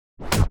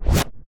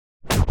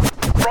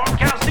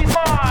Broadcasting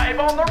live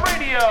on the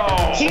radio.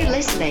 You're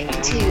listening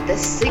to The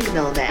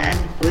Signalman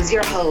with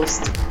your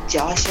host,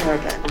 Josh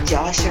Urban.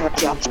 Josh Urban.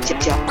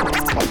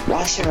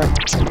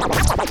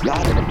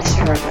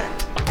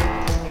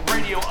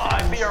 Radio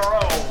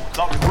IBRO,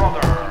 the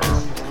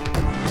brothers.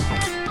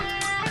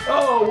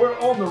 Oh, we're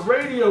on the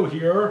radio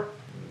here.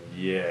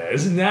 Yeah,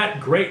 isn't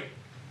that great?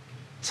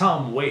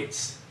 Tom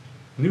Waits,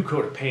 new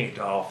coat of paint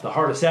off The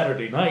Heart of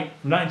Saturday Night,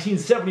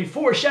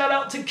 1974. Shout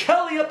out to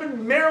Kelly up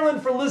in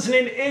Maryland for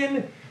listening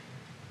in.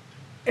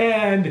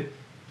 And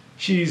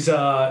she's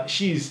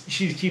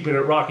keeping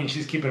it rocking.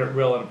 She's keeping it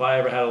real. And if I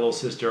ever had a little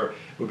sister,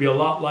 it would be a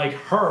lot like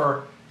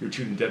her. You're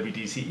tuned to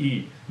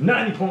WDCE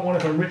 90.1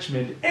 FM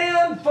Richmond.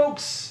 And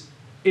folks,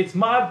 it's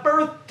my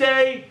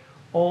birthday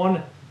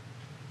on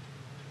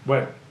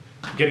when?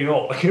 I'm getting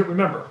old. I can't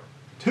remember.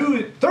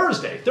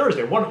 Thursday.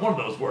 One of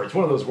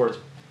those words.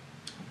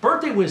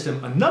 Birthday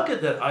wisdom, a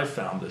nugget that I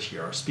found this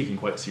year, speaking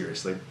quite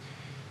seriously.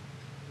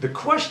 The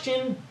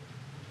question,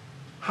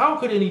 how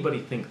could anybody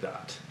think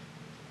that,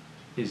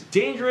 is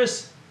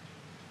dangerous,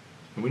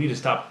 and we need to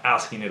stop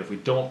asking it if we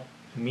don't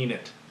mean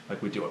it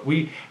like we do it.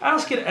 We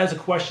ask it as a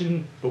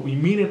question, but we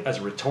mean it as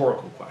a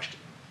rhetorical question.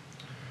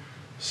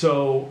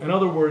 So, in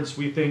other words,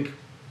 we think,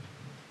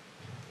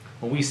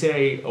 when we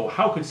say, oh,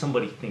 how could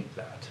somebody think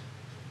that?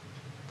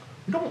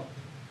 We don't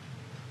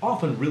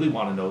often really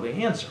want to know the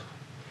answer,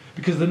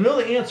 because to know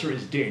the answer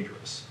is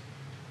dangerous.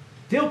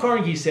 Dale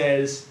Carnegie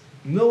says,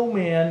 no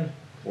man,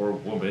 or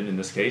woman in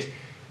this case,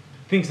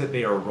 thinks that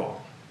they are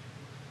wrong.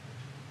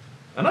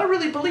 And I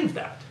really believe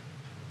that.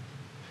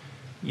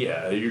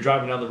 Yeah, you're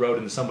driving down the road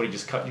and somebody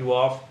just cut you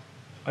off.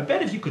 I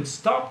bet if you could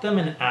stop them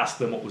and ask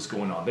them what was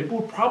going on, they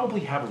would probably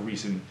have a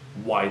reason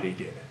why they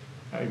did it.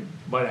 I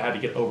might have had to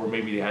get over,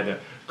 maybe they had to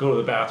go to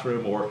the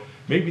bathroom, or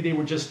maybe they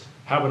were just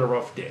having a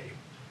rough day.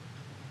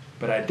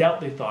 But I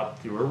doubt they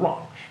thought they were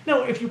wrong.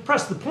 Now, if you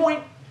press the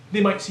point, they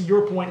might see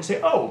your point and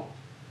say, oh,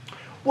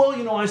 well,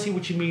 I see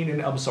what you mean,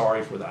 and I'm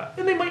sorry for that.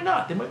 And they might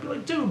not. They might be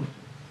like, dude,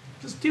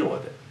 just deal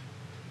with it.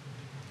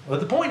 But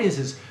the point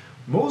is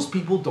most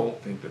people don't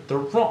think that they're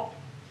wrong.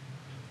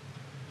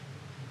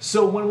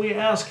 So when we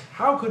ask,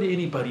 how could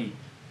anybody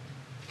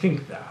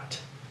think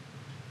that?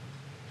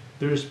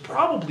 There's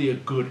probably a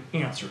good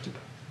answer to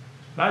that.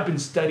 And I've been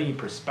studying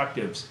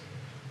perspectives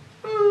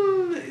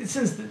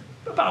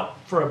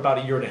for about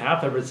a year and a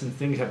half, ever since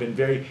things have been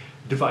very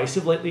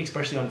divisive lately,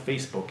 especially on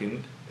Facebook.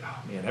 And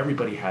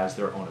everybody has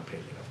their own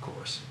opinion, of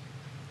course.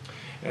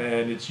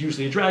 And it's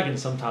usually a drag, and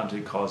sometimes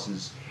it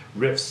causes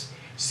rifts,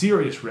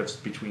 serious rifts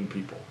between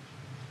people.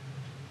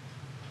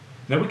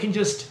 Now we can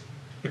just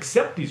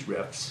accept these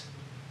rifts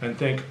and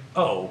think,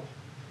 oh,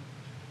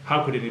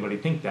 how could anybody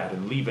think that,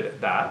 and leave it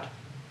at that,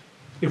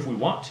 if we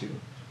want to.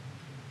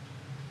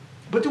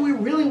 But do we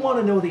really want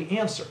to know the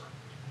answer?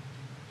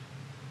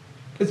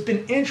 It's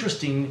been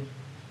interesting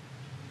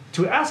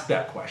to ask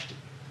that question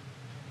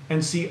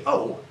and see,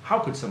 oh, how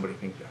could somebody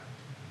think that?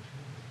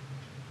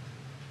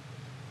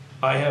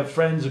 I have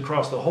friends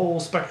across the whole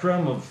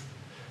spectrum of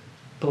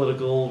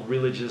political,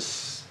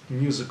 religious,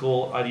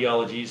 musical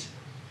ideologies,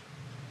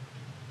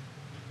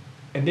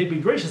 and they'd be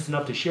gracious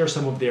enough to share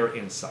some of their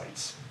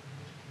insights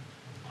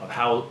of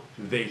how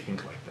they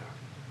think like that.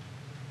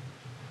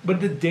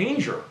 But the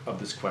danger of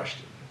this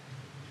question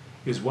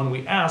is when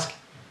we ask,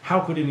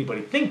 how could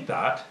anybody think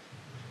that?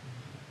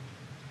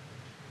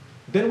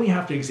 Then we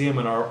have to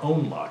examine our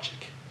own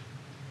logic.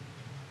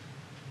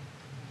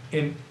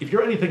 And if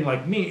you're anything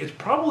like me, it's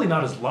probably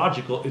not as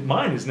logical.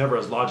 Mine is never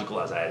as logical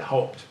as I had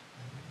hoped.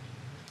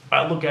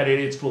 I look at it,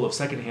 it's full of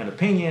secondhand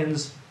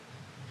opinions,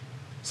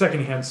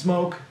 secondhand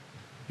smoke.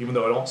 Even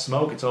though I don't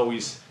smoke, it's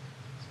always,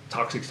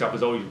 toxic stuff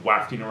is always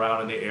wafting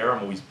around in the air.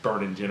 I'm always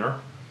burning dinner.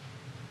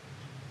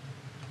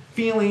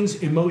 Feelings,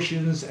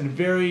 emotions, and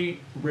very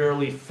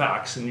rarely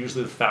facts, and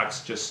usually the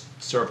facts just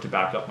serve to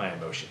back up my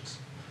emotions.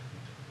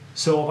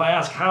 So if I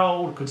ask,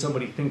 how could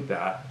somebody think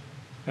that,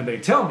 and they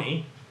tell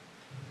me,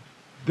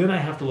 then I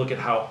have to look at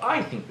how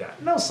I think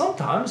that. Now,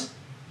 sometimes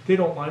they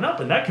don't line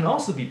up, and that can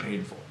also be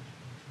painful.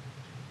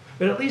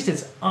 But at least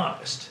it's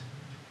honest.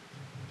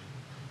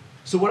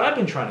 So what I've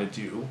been trying to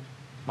do,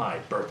 my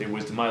birthday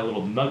wisdom, my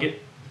little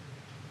nugget,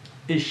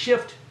 is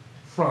shift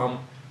from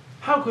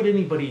how could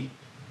anybody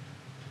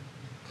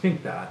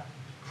think that,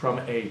 from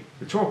a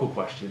rhetorical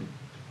question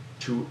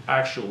to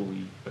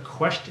actually a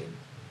question,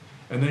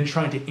 and then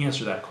trying to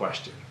answer that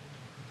question,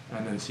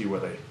 and then see where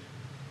they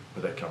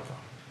come from.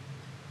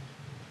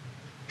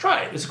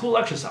 Try it. It's a cool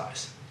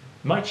exercise.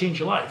 It might change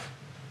your life.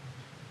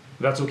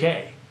 That's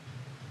okay.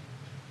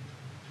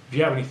 If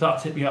you have any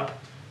thoughts, hit me up.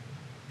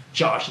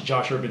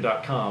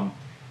 Josh@joshurban.com.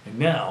 And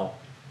now,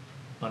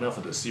 enough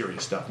of the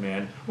serious stuff,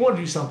 man. We want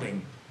to do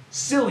something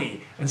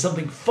silly and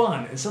something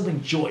fun and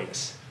something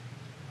joyous.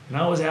 And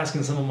I was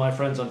asking some of my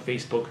friends on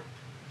Facebook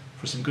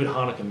for some good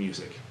Hanukkah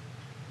music.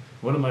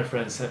 One of my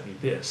friends sent me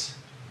this.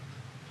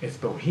 It's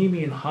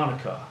Bohemian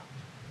Hanukkah.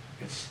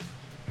 It's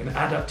an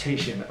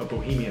adaptation of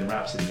Bohemian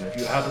Rhapsody. And if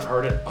you haven't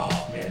heard it,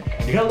 oh man,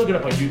 you gotta look it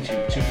up on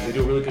YouTube too, because they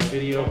do a really good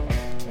video.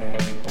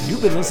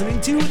 You've been listening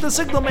to The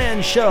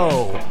Signalman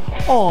Show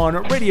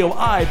on Radio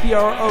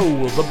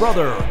IBRO, The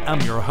Brother.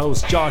 I'm your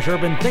host, Josh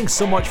Urban. Thanks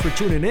so much for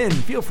tuning in.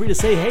 Feel free to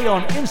say hey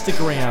on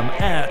Instagram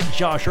at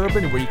Josh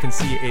Urban, where you can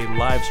see a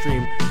live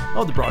stream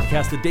of the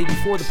broadcast the day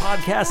before the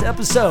podcast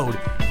episode,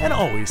 and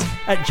always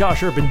at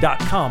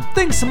joshurban.com.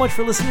 Thanks so much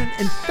for listening,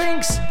 and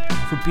thanks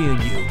for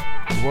being you.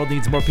 The world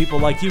needs more people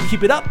like you.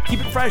 Keep it up, keep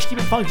it fresh, keep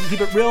it funky,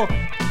 keep it real,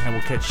 and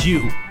we'll catch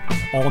you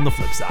on the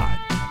flip side.